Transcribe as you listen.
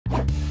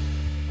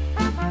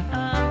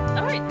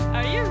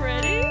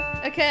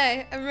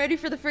Okay, I'm ready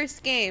for the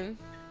first game.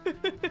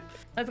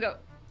 Let's go.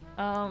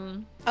 Oh,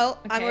 okay.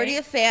 I'm already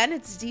a fan.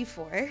 It's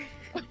D4.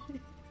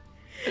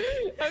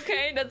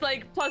 Okay, that's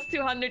like plus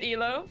 200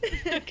 elo.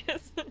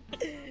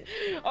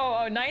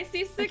 Oh, knight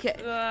c6. Okay.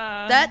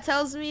 That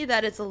tells me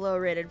that it's a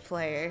low-rated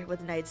player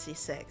with knight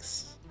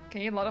c6.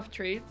 Okay, a lot of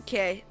treats.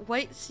 Okay,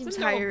 white seems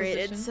higher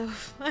rated, so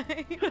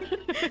fine.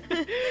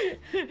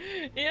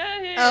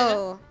 Yeah.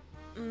 Oh.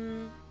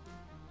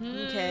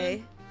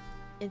 Okay.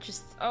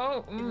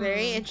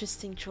 Very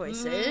interesting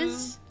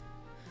choices.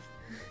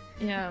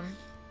 Yeah.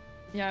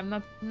 Yeah, I'm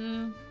not.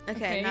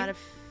 Okay, not a.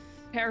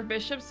 Pair of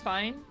bishops,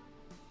 fine.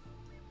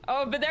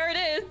 Oh, but there it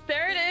is.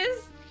 There it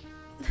is.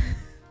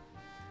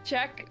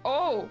 Check.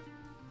 Oh.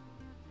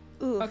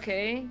 Ooh.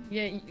 Okay.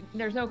 Yeah.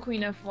 There's no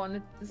queen f1.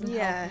 It doesn't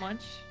help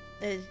much.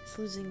 It's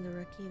losing the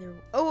rook either.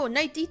 Oh,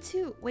 knight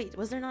d2. Wait,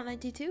 was there not knight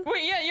d2?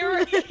 Wait, yeah, you're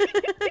right.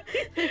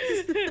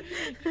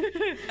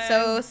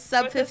 So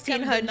sub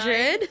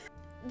 1500.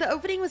 The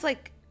opening was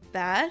like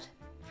bad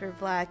for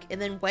black,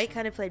 and then white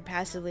kind of played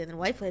passively, and then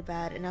white played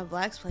bad, and now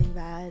black's playing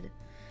bad.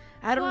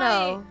 I don't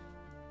know.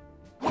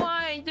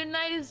 Why? The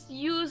knight is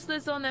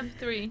useless on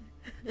f3.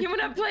 You would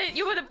have played.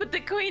 You would have put the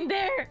queen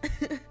there.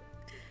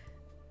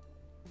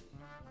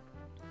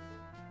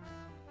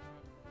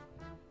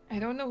 I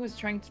don't know who's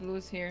trying to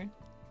lose here.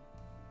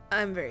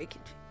 I'm very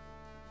confused.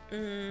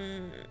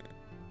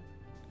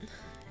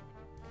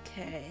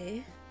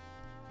 Okay.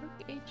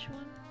 Rook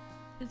h1.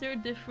 Is there a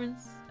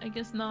difference? I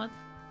guess not.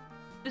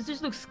 This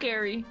just looks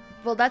scary.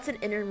 Well, that's an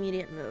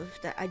intermediate move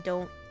that I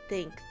don't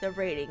think the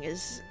rating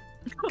is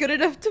good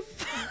enough to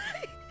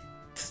fight.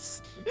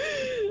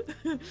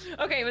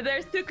 Okay, but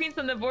there's two queens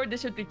on the board.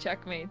 This should be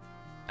checkmate.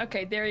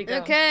 Okay, there you go.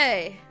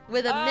 Okay,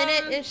 with a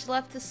minute-ish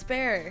left to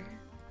spare.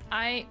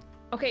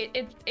 Okay,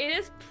 it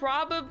is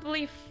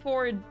probably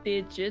 4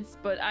 digits,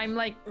 but I'm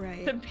like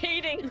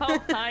debating how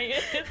high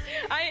it is.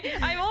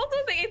 I also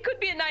think it could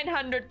be a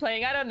 900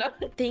 playing. I don't know.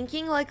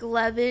 Thinking like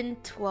 11,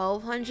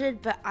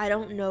 1200, but I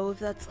don't know if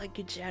that's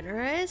like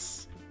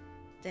generous.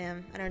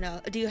 Damn, I don't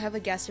know. Do you have a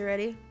guess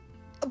already?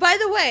 By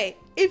the way,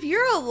 if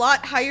you're a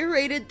lot higher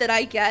rated than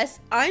I guess,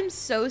 I'm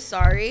so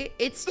sorry.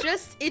 It's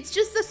just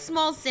a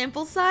small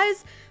sample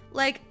size.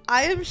 Like,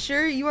 I am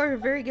sure you are a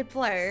very good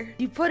player.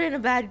 You put in a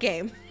bad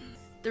game.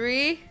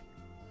 3,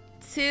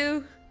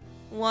 2,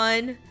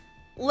 1,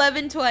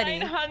 1120.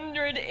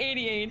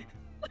 988.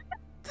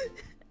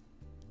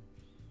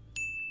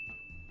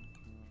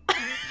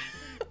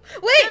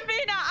 Wait!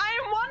 Davina,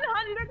 I'm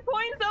 100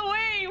 points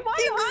away!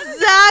 100!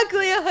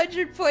 Exactly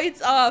 100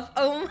 points off.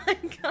 Oh my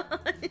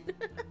god.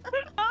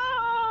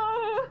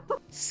 Oh!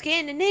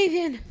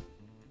 Scandinavian.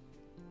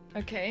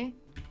 Okay.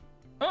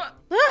 Oh.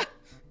 Ah!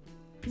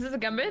 Is this a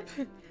gambit?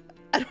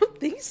 I don't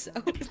think so.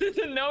 Is this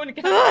a known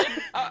gambit?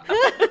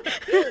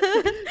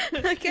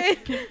 Okay.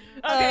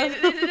 Okay,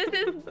 this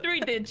is 3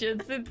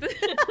 digits.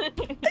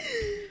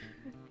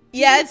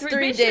 Yeah, it's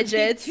 3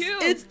 digits.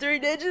 B2. It's 3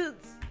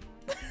 digits.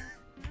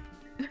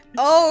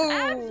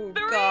 Oh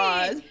F3.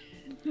 god.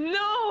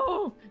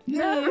 No!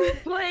 Never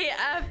play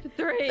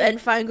F3. Then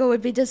Fango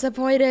would be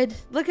disappointed.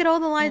 Look at all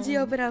the lines you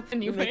open up.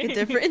 And you make a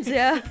difference,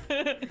 yeah.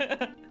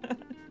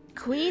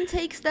 Queen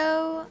takes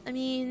though. I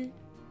mean,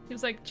 he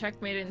was like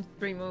checkmate in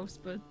 3 moves,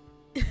 but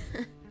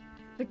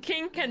the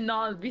king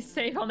cannot be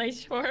safe on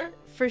h4.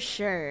 For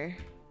sure.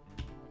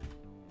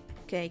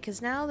 Okay,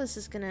 because now this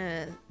is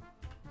gonna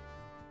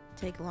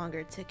take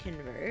longer to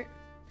convert.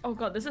 Oh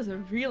god, this is a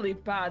really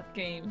bad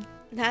game.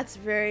 That's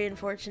very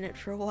unfortunate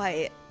for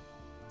white.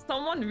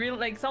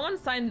 Someone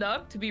signed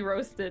up to be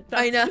roasted.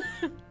 I know.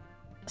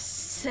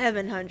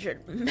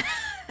 700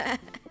 max.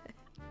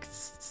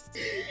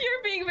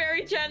 You're being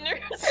very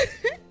generous.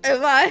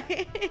 Am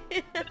I?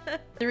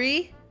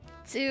 3,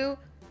 2,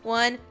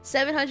 1,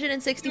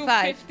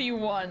 765.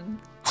 251.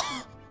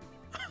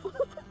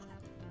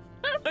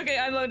 Okay,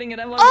 I'm loading it.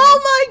 Oh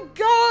my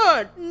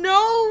god!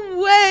 No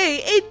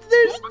way!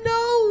 There's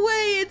no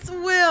way it's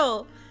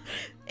Will!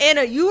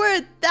 Anna, you are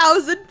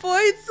 1,000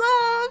 points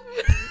off!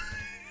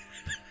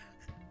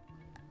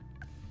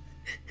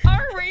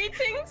 Our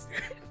ratings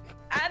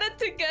added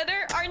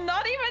together are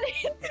not even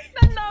hitting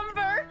the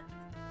number.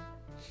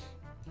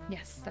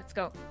 Yes, let's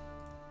go.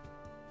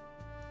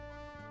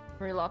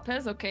 Ray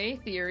Lopez, okay,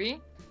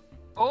 theory.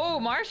 Oh,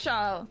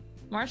 Marshall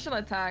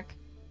attack.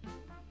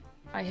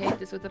 I hate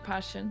this with a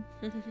passion.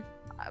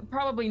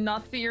 Probably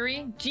not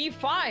theory.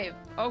 G5.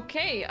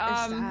 Okay. Is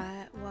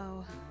that?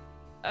 Whoa.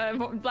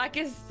 Black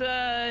is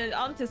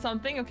onto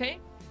something. Okay.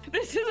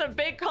 This is a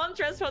big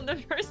contrast from the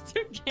first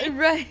 2 games.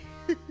 Right.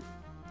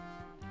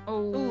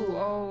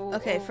 Oh.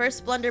 Okay,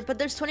 first blunder, but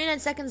there's 29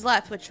 seconds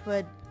left, which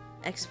would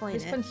explain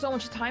it. We spent so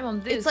much time on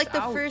this. It's like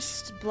the Ouch.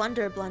 first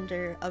blunder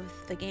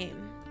of the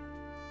game.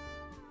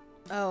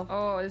 Oh.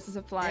 Oh, this is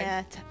a flag.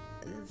 Yeah,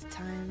 it's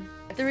time.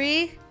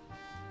 3,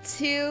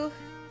 2,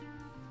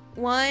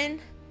 1,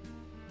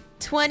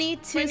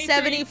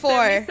 2274.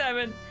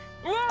 77.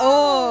 Whoa!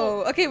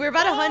 Oh, okay, we're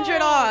about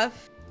 100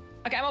 off.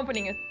 Okay, I'm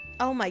opening it.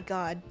 Oh my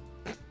god.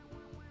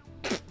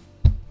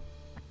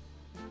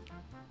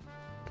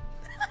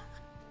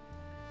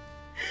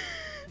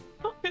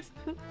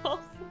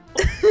 impossible?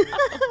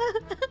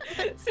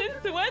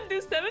 Since when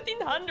do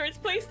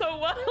 1700s play so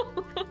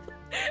well?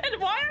 And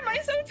why am I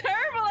so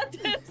terrible at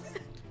this?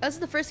 That's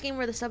the first game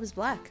where the sub is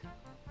black.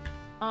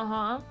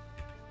 Uh-huh.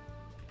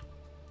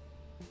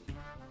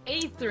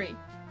 A3.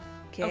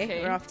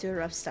 Okay, we're off to a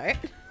rough start.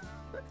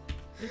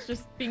 It's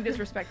just being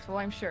disrespectful,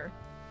 I'm sure.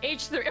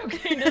 H3.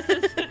 Okay, this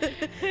is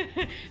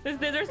this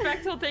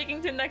disrespectful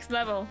taking to next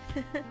level.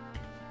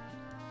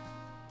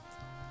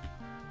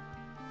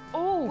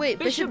 Oh, wait,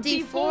 bishop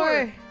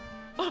D4.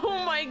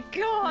 Oh my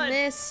god.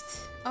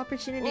 Missed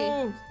opportunity.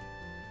 Oh,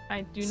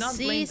 I do not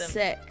blame them.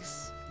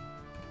 C6.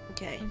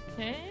 Okay.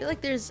 Okay. I feel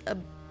like there's a...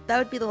 That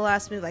would be the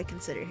last move I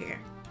consider here.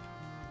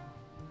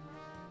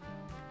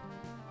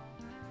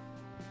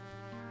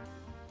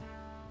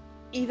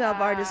 Eval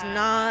bar does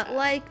not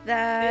like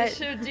that.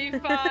 Bishop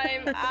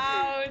G5.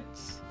 Ouch.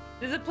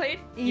 Is it played?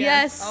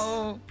 Yes.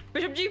 Oh.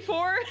 Bishop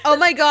G4. Oh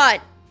my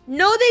god.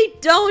 No, they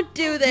don't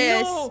do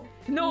this.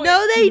 No,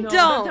 they no, don't.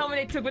 Don't tell me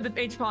they took with the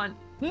H pawn.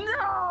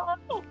 No.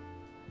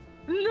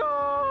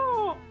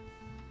 No.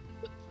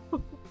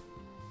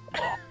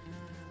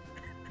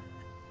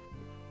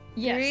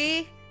 Yes.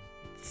 3,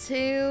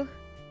 2,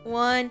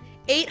 1.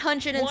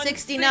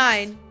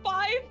 869. 1,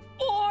 6, 5,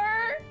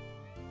 4.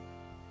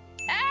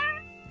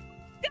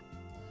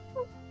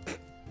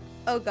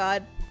 Oh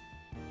god.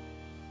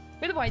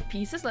 With white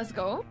pieces, let's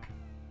go.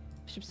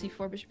 Bishop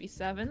C4, Bishop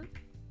E7,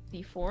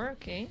 D4.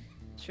 Okay,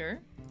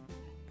 sure.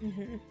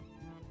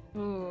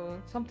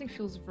 Ooh, something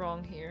feels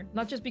wrong here.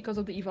 Not just because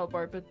of the eval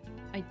bar, but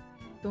I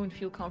don't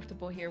feel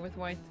comfortable here with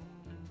white.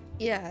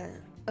 Yeah.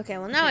 Okay,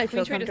 well now I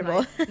feel Queen trade is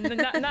comfortable.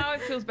 nice. Now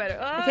it feels better.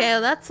 Okay,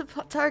 well, that's a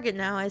target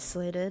now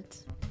isolated.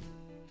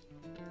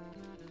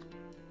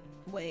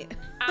 Wait.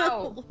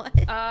 Ow. What?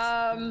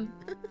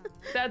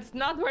 That's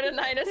not where the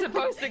knight is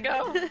supposed to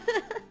go.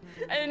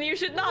 And you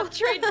should not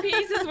trade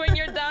pieces when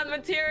you're down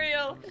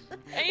material.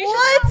 And you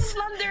should not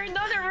blunder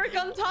another work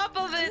on top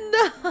of it.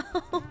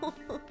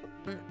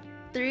 No.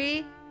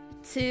 3,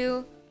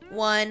 2,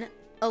 1.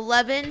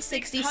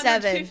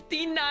 1167.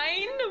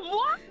 659?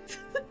 What?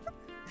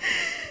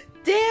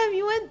 Damn,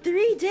 you went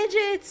 3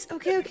 digits.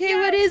 Okay, okay.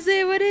 Yes. What is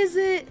it? What is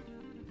it?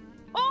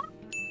 Oh.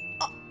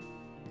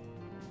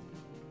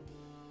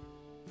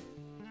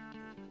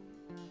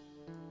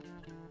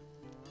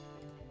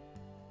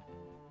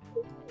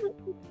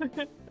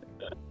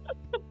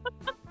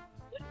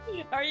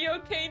 Are you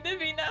okay,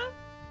 Davina?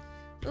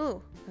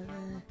 Ooh.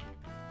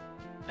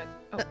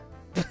 Oh,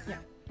 yeah.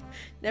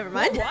 Never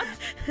mind. What?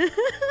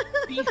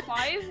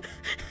 B5?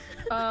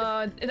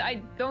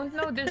 I don't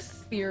know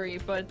this theory,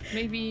 but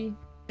maybe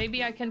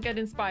I can get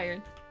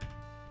inspired.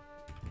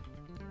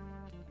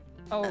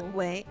 Oh,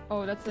 wait.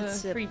 Oh, that's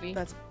a freebie.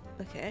 That's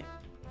okay.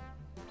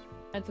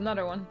 That's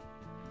another one.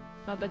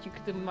 Not that you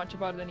could do much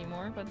about it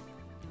anymore, but...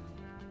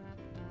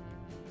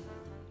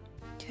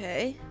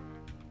 Okay.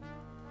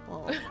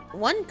 Well,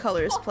 one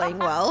color is playing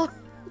well.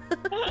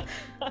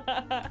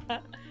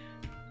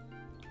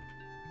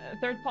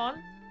 Third pawn?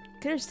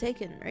 Could have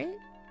taken, right?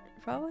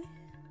 Probably.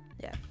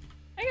 Yeah.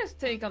 I guess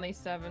take on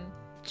a7.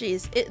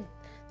 Jeez,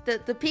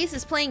 the piece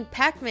is playing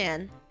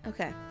Pac-Man.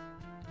 Okay.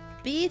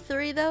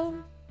 B3 though.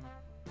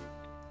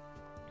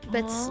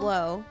 Bit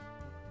slow.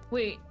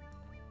 Wait,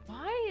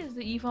 why is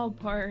the eval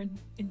bar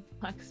in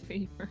black's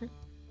favor?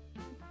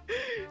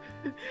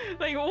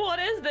 Like, what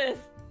is this?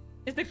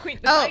 Is the queen?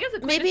 Oh, I guess the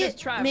queen is just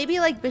trapped. maybe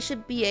like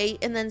bishop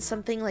b8 and then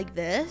something like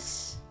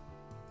this.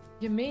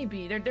 Yeah,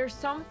 maybe there's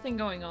something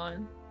going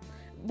on.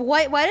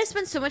 Why did I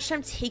spend so much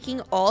time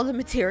taking all the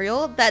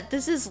material that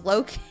this is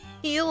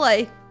low-key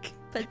like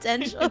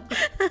potential?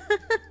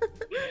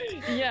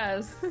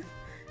 Yes.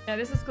 Yeah,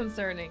 this is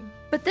concerning.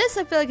 But this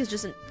I feel like is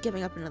just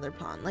giving up another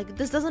pawn. Like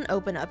this doesn't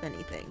open up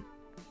anything.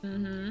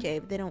 Mm-hmm. Okay,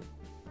 but they don't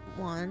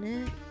want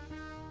it.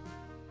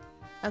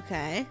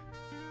 Okay.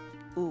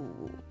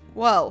 Ooh.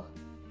 Whoa.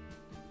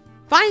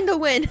 Find the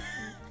win.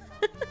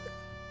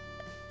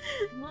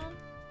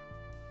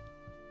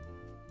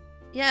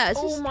 Yeah, it's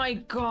oh just... my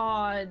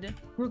god.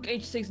 Rook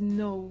h6,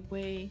 no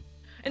way.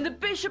 And the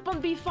bishop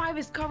on b5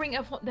 is covering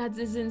f1. That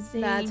is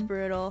insane. That's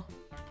brutal.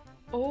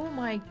 Oh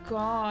my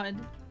god.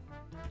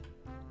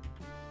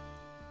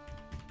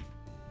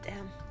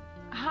 Damn.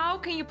 How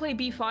can you play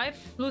b5,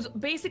 lose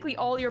basically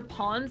all your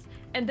pawns,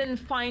 and then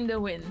find a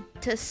win?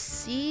 To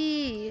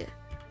see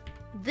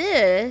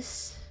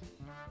this,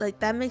 like,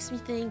 that makes me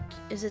think,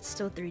 is it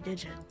still 3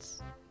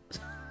 digits?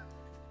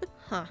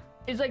 Huh.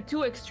 It's like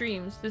two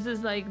extremes. This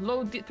is like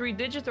low 3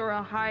 digits or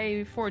a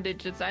high 4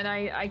 digits, and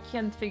I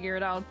can't figure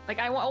it out. Like,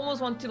 I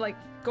almost want to like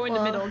go in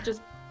the middle,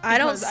 just I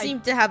don't seem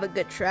to have a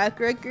good track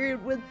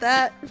record with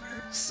that,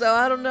 so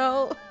I don't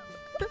know.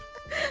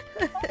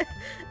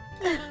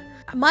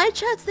 My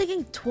chat's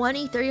thinking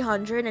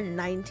 2300 and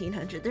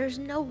 1900. There's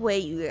no way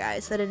you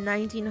guys said a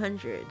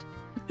 1900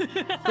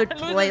 would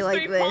play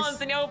like this.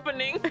 Pawns in the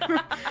opening.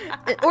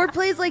 Or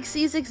plays like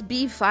c6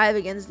 b5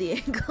 against the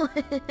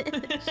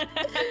English.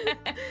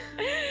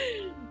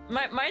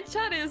 my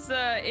chat is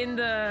in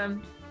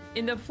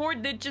the 4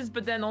 digits,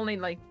 but then only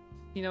like,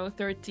 you know,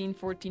 13,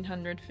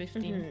 1400,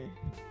 15.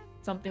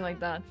 Something like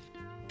that.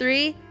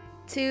 3,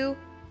 2,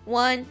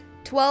 1,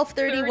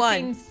 12:31.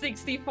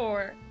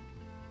 1364.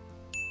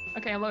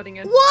 Okay, I'm loading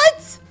it.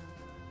 What?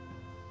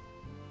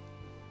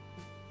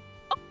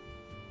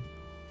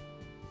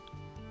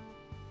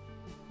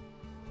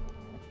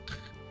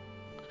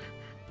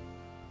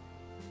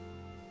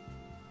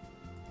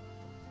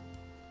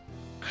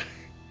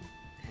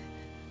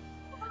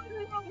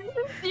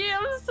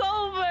 GM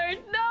Solver!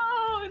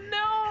 No!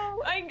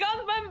 No! I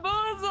got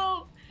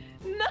bamboozled!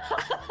 No!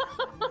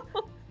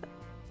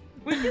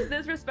 We just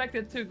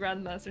disrespected 2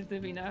 Grandmasters,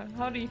 did we now?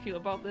 How do you feel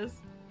about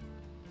this?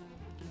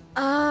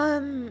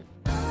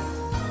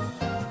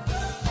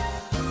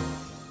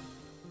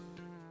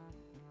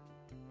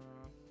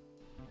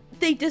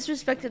 They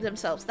disrespected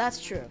themselves,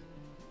 that's true.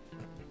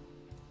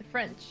 The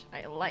French,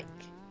 I like.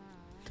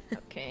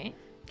 Okay.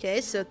 Okay,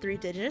 so 3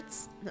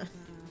 digits.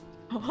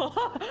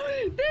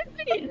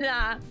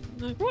 Divina!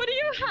 What do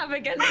you have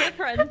against the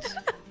French?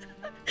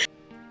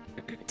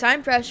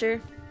 Time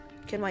pressure.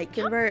 Can white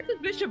convert? How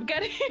did Bishop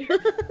get here?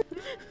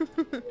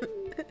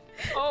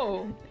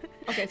 Oh.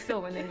 Okay,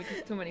 still winning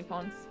because too many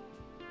pawns.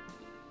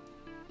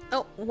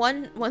 Oh,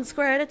 one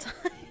square at a time.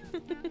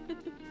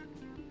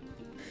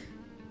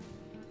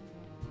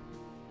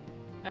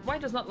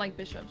 White does not like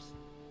bishops.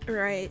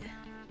 Right.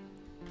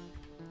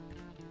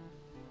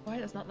 White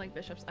does not like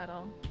bishops at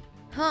all.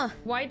 Huh.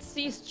 White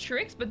sees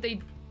tricks, but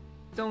they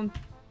don't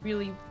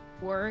really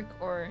work,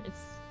 or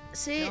it's...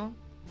 See, you know?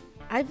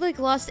 I've like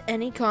lost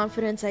any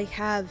confidence I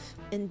have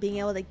in being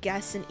able to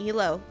guess an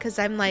elo, because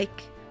I'm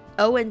like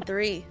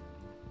 0-3.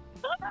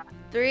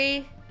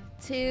 3,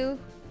 2,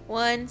 1,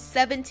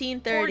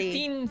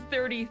 1730.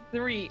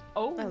 1433.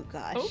 Oh. Oh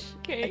gosh.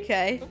 Okay.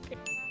 Okay. Okay.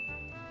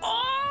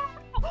 Oh!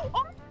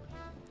 Oh!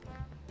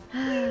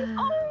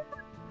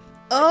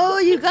 Oh,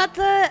 you got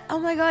the... Oh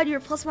my god,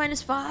 you're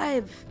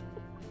 ±5.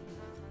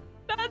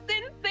 That's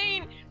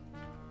insane!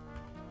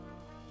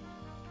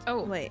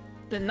 Oh, Wait.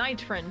 the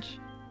Knight French.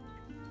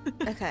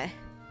 Okay.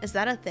 Is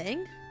that a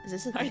thing? Is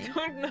this a I thing?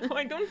 don't know,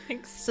 I don't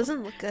think This so.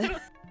 doesn't look good.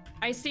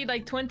 I see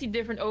like 20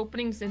 different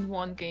openings in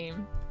one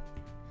game.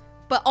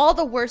 But all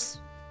the worst...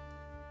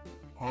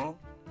 Huh?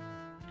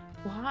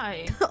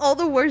 Why? all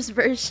the worst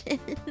versions.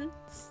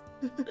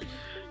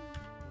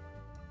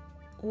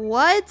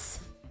 What?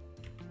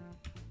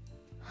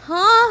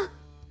 Huh?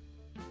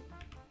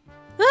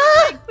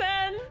 Ah! Makes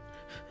sense!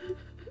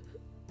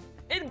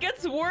 It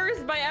gets worse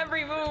by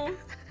every move.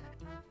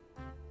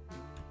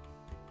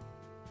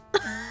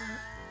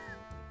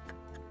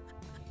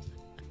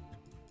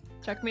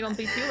 Checkmate on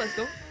B2, let's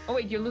go. Oh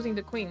wait, you're losing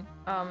the queen.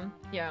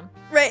 Yeah.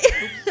 Right.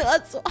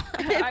 That's why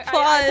I I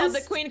thought paused.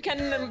 the queen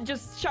can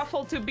just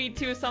shuffle to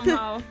B2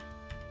 somehow.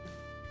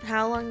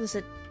 How long does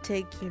it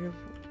take you to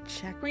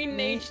check? Queen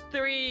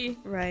H3.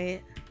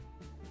 Right.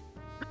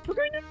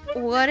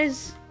 What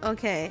is...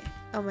 Okay.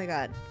 Oh my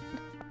god.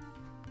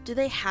 Do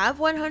they have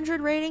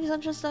 100 ratings on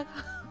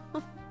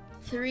chess.com?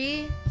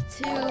 3,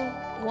 2,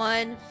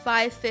 1,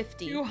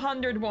 550.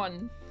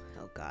 201.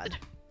 Oh god.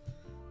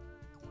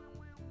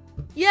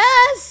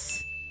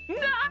 Yes! No!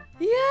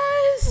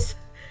 Yes!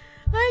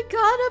 I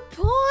got a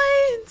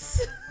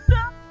point!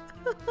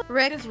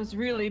 Rick, This was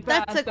really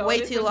bad. that took though. way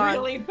This too was long.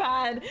 Really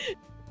bad.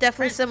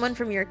 Definitely someone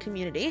from your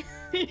community.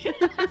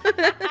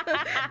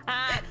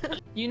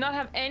 You not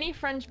have any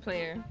French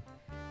player.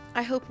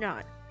 I hope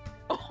not.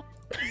 Oh.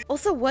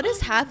 Also, what is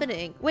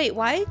happening? Wait,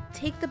 why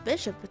take the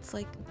bishop? It's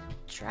like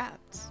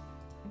trapped.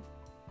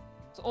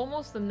 It's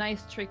almost a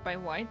nice trick by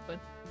white, but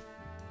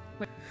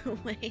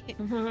Wait.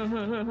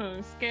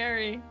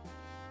 scary.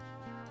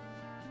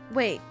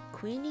 Wait,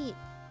 queen e8?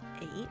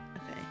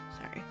 Okay,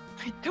 sorry.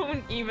 I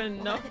don't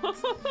even know.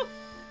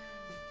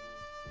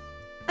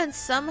 And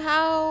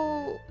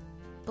somehow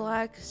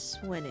black's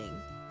winning.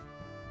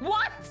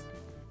 What?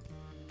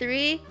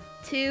 3,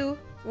 2,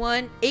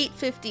 1,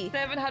 850.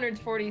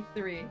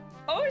 743.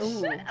 Oh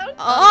Ooh. shit! Okay.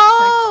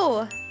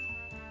 Oh!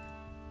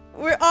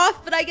 We're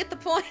off, but I get the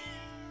point.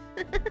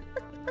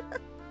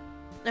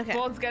 Okay.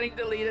 Ball's getting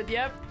deleted.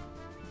 Yep.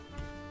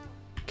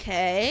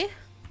 Okay.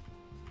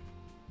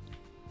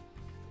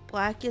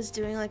 Black is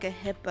doing like a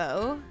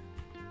hippo.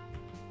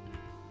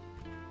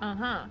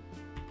 Uh-huh.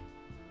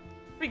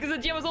 Because the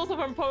GM was also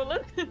from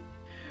Poland.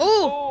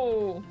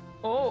 Oh!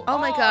 Oh. Oh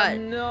my god.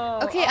 No.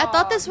 Okay, I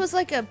thought this was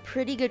like a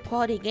pretty good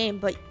quality game,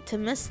 but to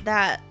miss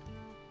that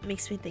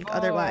makes me think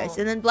otherwise.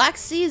 And then Black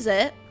sees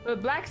it.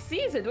 But Black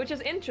sees it, which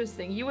is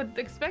interesting. You would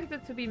expect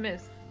it to be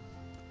missed.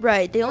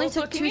 Right, they only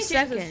Also, took King 2 H is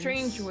seconds. a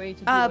strange way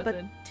to deal with but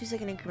it.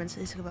 2-second increments, so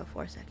they took about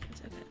 4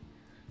 seconds. Okay.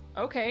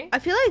 Okay. I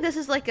feel like this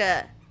is like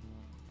a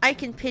I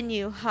can pin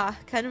you, ha,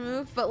 kind of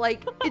move, but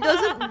like it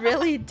doesn't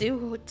really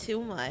do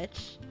too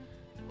much.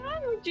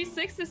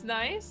 G6 is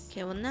nice.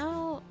 Okay, well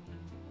now...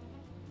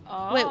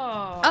 Oh. Wait.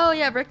 Oh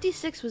yeah, rook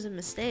d6 was a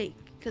mistake,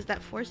 because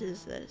that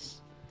forces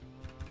this.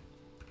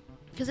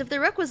 Because if the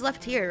rook was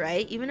left here,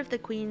 right? Even if the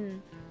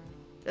queen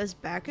goes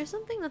back or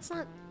something, that's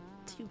not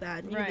too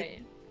bad. Maybe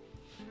Right.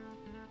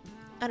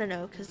 I don't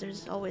know, because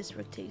there's always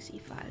rook takes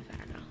e5. I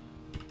don't know.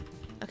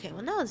 Okay,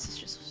 well now this is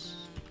just...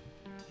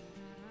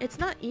 It's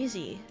not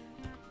easy.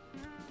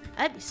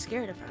 I'd be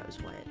scared if I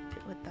was white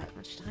with that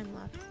much time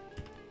left.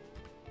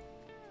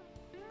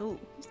 Ooh.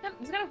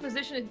 This kind of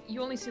position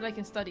you only see like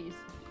in studies.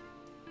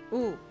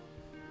 Ooh.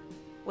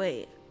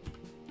 Wait.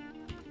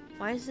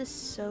 Why is this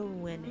so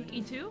winning? Rook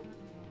E2?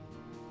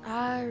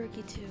 Ah, Rook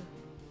E2.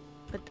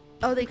 But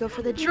oh, they go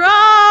for the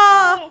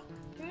draw!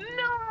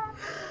 No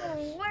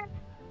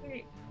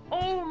way!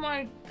 Oh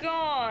my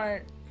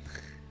god!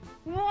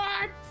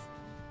 What?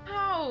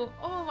 How?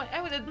 Oh my!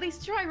 I would at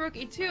least try Rook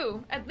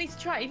E2. At least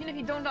try, even if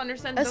you don't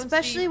understand.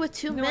 Especially don't see, with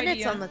 2 no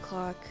minutes idea. on the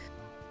clock.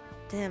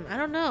 Damn, I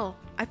don't know.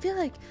 I feel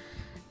like,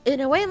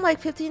 in a way, in like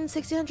 15,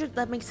 1600,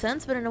 that makes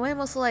sense. But in a way, I'm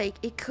also like,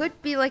 it could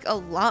be like a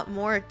lot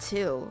more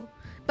too.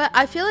 But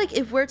I feel like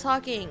if we're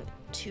talking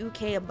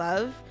 2K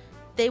above,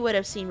 they would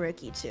have seen Rook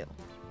E2.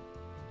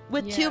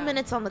 With 2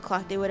 minutes on the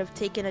clock, they would have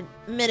taken a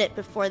minute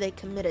before they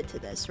committed to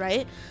this,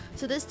 right?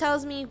 So this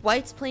tells me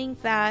White's playing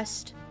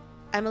fast.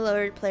 I'm a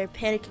lower player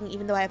panicking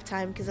even though I have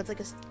time because that's like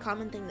a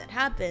common thing that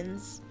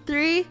happens.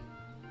 3,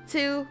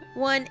 2, 1,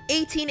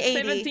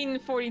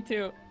 1880.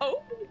 1742.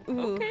 Oh,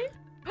 Ooh. okay.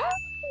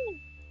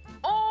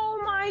 Oh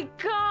my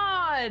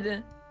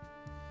god!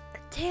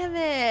 Damn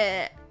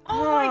it.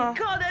 Oh my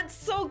god, that's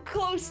so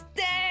close.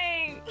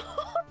 Dang!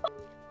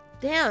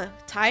 Damn,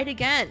 tied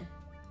again.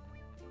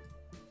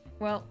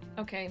 Well,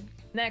 okay.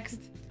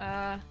 Next.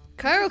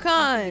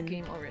 Karukan.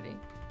 Game already.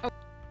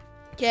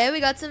 Okay,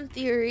 we got some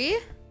theory.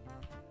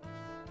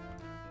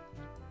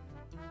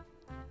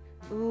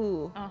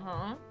 Ooh.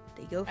 Uh-huh.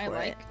 They go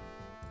for it.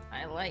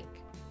 I like.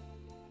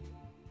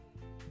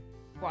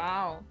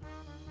 Wow.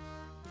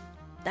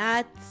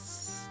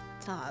 That's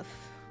tough.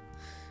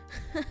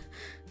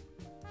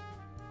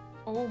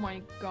 Oh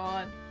my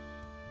god.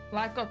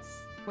 Black got...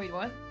 Wait,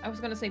 what? I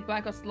was gonna say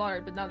black got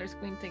slaughtered, but now there's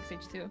queen takes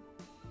h2.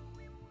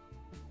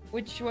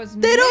 Which was...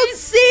 They don't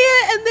see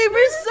it and they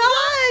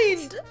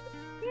resigned!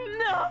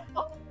 No!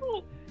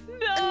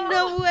 No!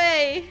 No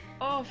way.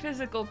 Oh,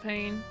 physical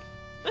pain.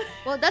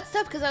 Well, that's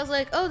tough because I was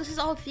like, oh, this is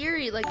all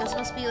theory. Like, this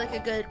must be like a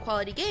good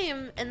quality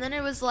game. And then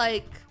it was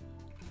like,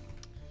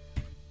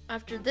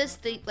 after this,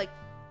 they like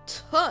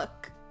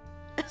took.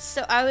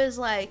 So I was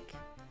like,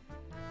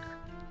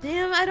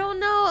 damn, I don't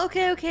know.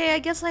 Okay, I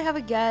guess I have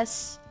a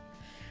guess.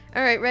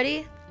 All right,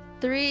 ready?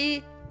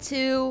 3,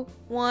 2,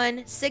 1,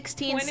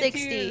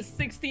 1660.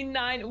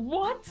 69.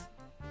 What?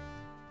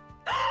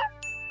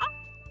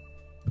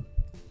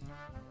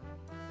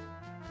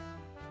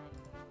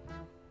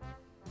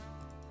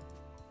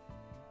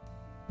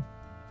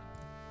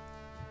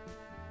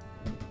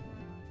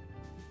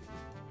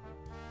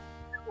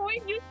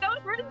 Wait, you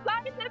don't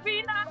resign,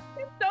 Sabina!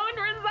 You don't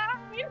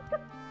resign!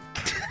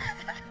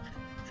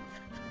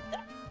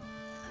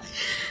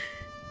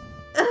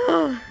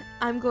 Ugh,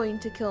 I'm going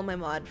to kill my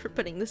mod for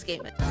putting this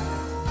game in.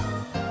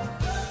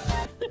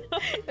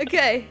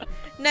 Okay,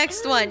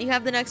 next one. You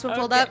have the next one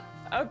pulled up?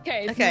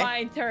 Okay, it's Okay.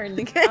 my turn.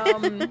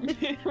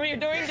 Okay. We're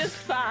doing this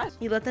fast.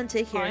 You let them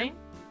take here. Fine.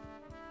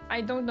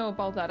 I don't know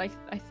about that. I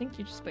think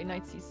you just play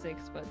knight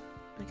c6, but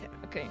Okay.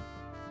 okay.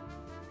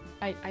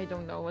 I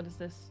don't know. What is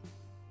this?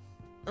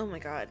 Oh my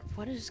god,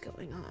 what is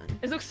going on?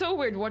 It looks so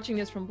weird watching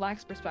this from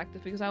black's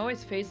perspective because I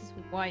always face this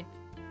with white.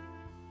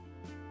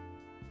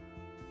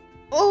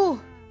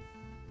 Oh!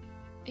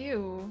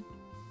 Ew.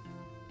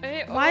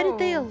 Why did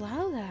they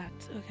allow that?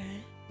 Okay.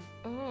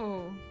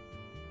 Oh.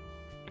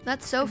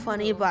 That's so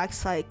funny. Ew.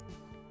 Black's like,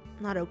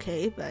 not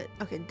okay, but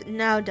okay,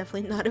 now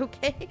definitely not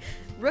okay.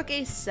 Rook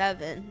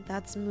a7.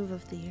 That's move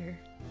of the year.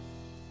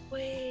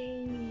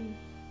 Wait.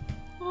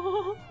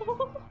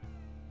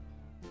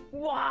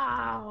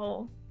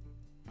 Wow.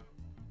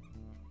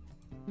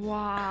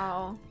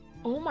 Wow.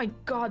 Oh my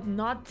god,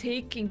 not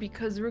taking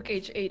because rook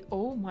h8.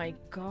 Oh my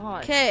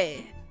god.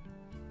 Okay.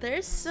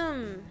 There's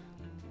some...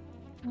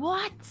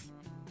 What?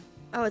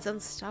 Oh, it's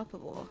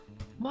unstoppable.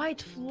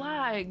 White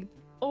flag.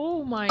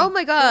 Oh my Oh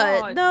my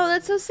god. No,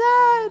 that's so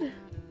sad.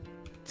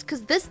 It's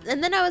because this...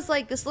 And then I was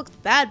like, this looks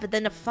bad, but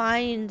then to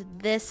find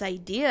this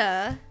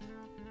idea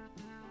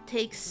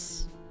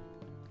takes...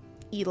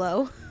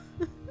 ELO.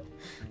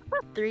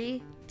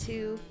 3,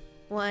 2,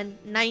 1,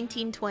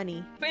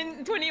 1920.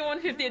 In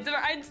 2150,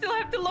 I still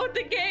have to load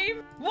the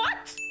game.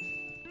 What?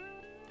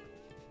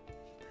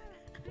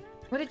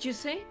 What did you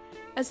say?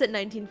 I said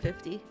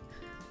 1950.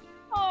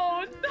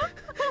 Oh no.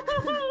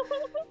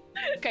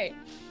 Okay,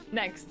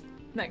 next.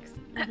 Okay.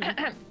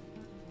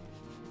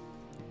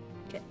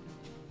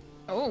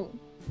 Oh.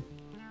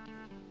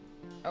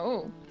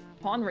 Oh.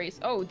 Pawn race.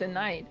 Oh,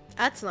 denied.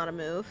 That's not a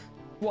move.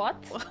 What?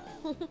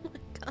 Oh my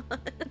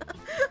god.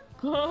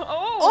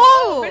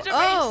 Oh, bishop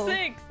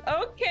h6.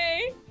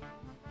 Okay.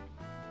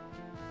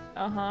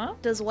 Uh-huh.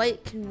 Does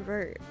white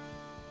convert?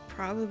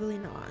 Probably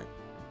not.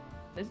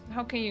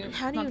 How can you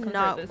How do you convert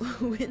not this?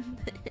 win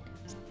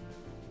this?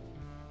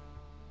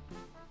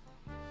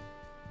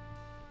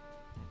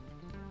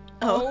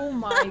 Oh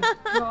my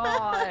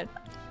god.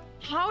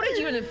 How did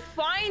you even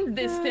find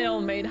this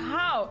stalemate?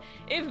 How?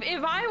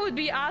 If I would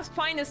be asked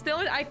find a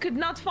stalemate, I could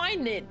not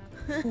find it.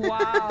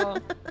 Wow.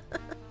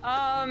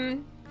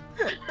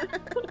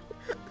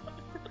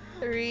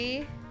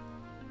 3,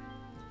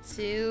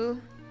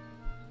 2,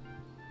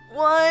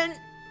 1.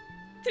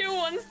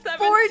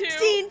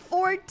 2172.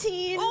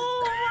 14.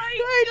 Oh my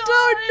I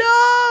don't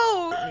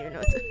know. I don't even know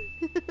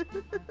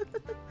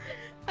what to.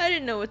 I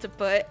didn't know what to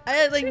put. I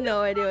had like no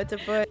idea what to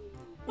put.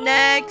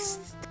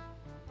 Next.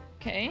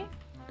 Okay.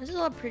 This is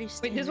all pretty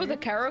standard. Wait, this was a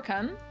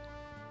Caro-Can?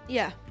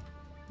 Yeah.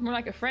 More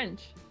like a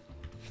French.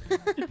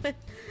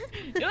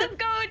 Let's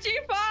go,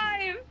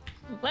 G5!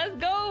 Let's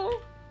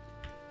go!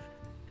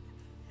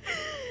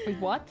 Wait,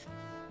 what?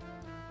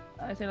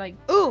 Is it like...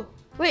 Ooh!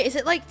 Wait, is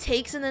it like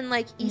takes and then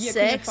like E6?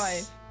 Yeah,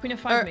 Queen of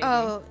 5 Or, maybe.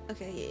 oh,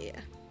 okay, yeah.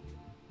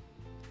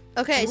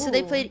 Okay, so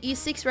they Ooh. played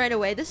E6 right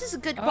away. This is a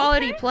good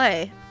quality Okay.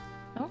 play.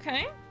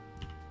 Okay.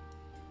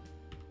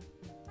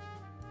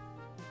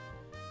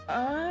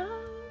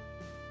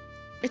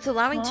 It's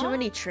allowing too Huh?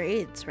 many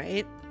trades,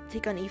 right?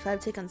 Take on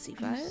E5, take on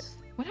C5.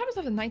 What happens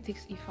if the knight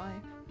takes E5?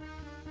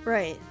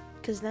 Right,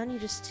 because then you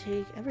just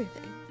take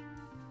everything.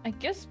 I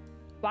guess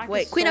black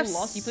Wait, is Queen so of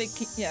lost. You play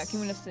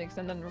Queen of 6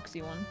 and then Rook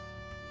C1.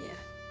 Yeah.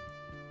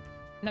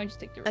 Now you just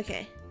take the Rook.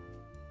 Okay.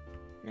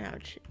 Now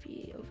it should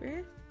be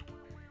over.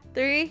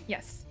 3,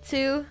 Yes.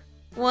 2,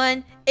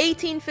 1.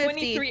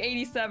 1850.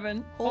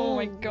 2387. Oh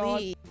my god.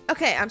 Holy.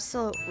 Okay, I'm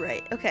still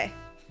right. Okay.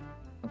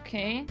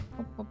 Okay.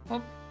 Hop, hop,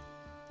 hop.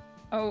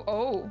 Oh,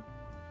 oh.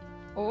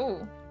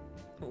 Oh.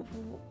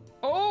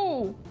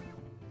 Oh!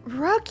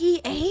 Rook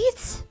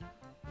E8?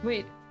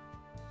 Wait.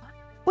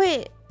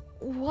 Wait,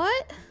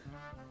 what?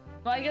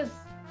 Well, I guess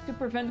to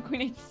prevent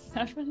Queen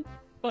H7,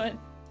 but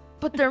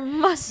But there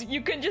must.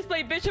 you can just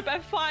play Bishop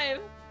F5.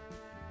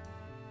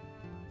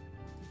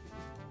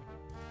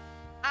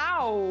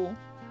 Ow.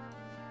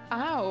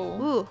 Ow.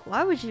 Ooh,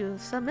 why would you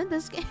submit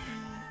this game?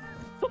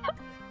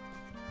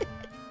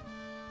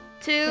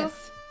 2,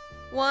 Yes.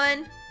 1,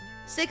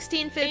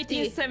 1650.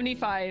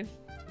 1875.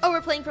 Oh,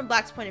 we're playing from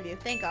Black's point of view.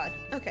 Thank God.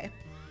 Okay.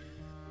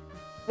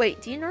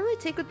 Wait, do you normally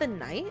take with the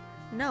knight?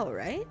 No,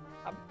 right?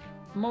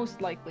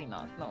 Most likely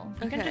not, no.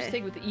 You can Okay. just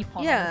take with the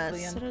E-pawn, Yeah, honestly,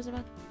 that's and- what I was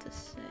about to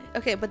say.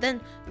 Okay, but then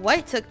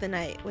white took the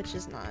knight, which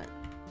is not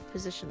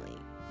positionally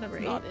That's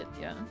right. not it,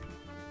 yeah.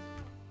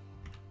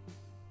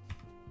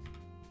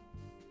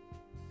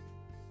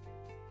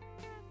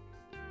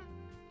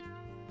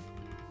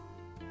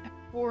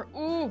 For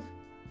ooh,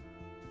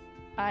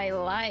 I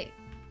like.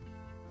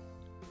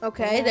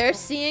 Okay, Oh. they're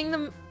seeing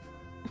them.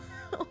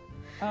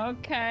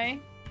 Okay.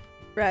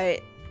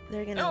 Right.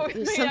 They're gonna Oh, do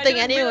wait, I something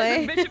didn't realize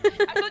anyway. the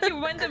bishop- I thought you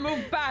went to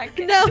move back.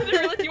 No. I didn't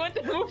realize you went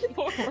to move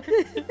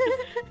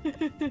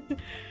forward.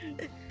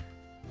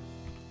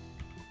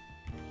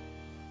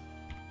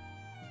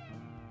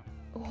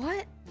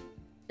 What?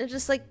 They're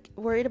just like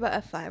worried about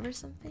F5 or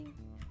something?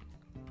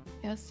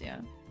 Yes, yeah.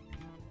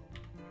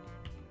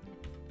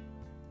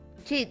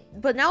 Gee,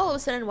 but now all of a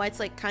sudden white's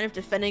like kind of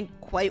defending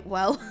quite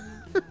well.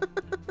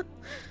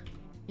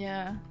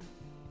 Yeah.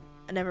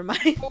 Never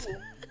mind. Oh.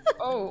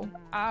 Oh,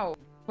 ow.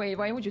 Wait,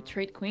 why would you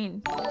trade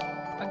queen?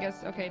 I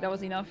guess, okay, that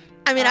was enough.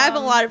 I mean, I have a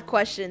lot of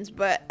questions,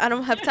 but I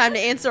don't have time to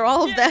answer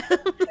all of them.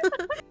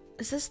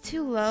 Is this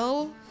too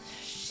low?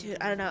 Shoot,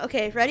 I don't know.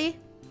 Okay, ready?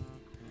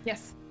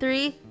 Yes.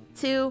 3,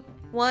 2,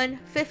 1,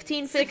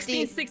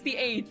 1550.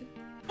 1668.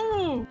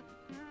 Ooh.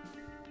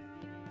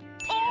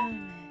 Oh.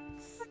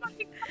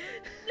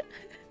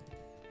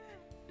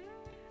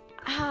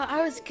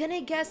 I was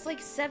gonna guess like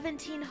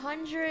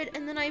 1700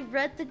 and then I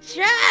read the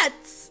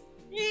chats!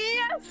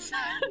 Yes!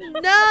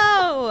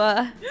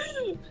 No!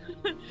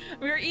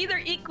 We're either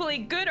equally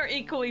good or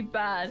equally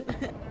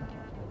bad.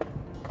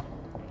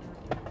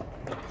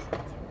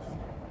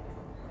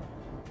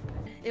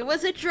 It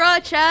was a draw,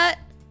 chat!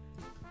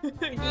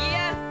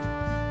 Yes!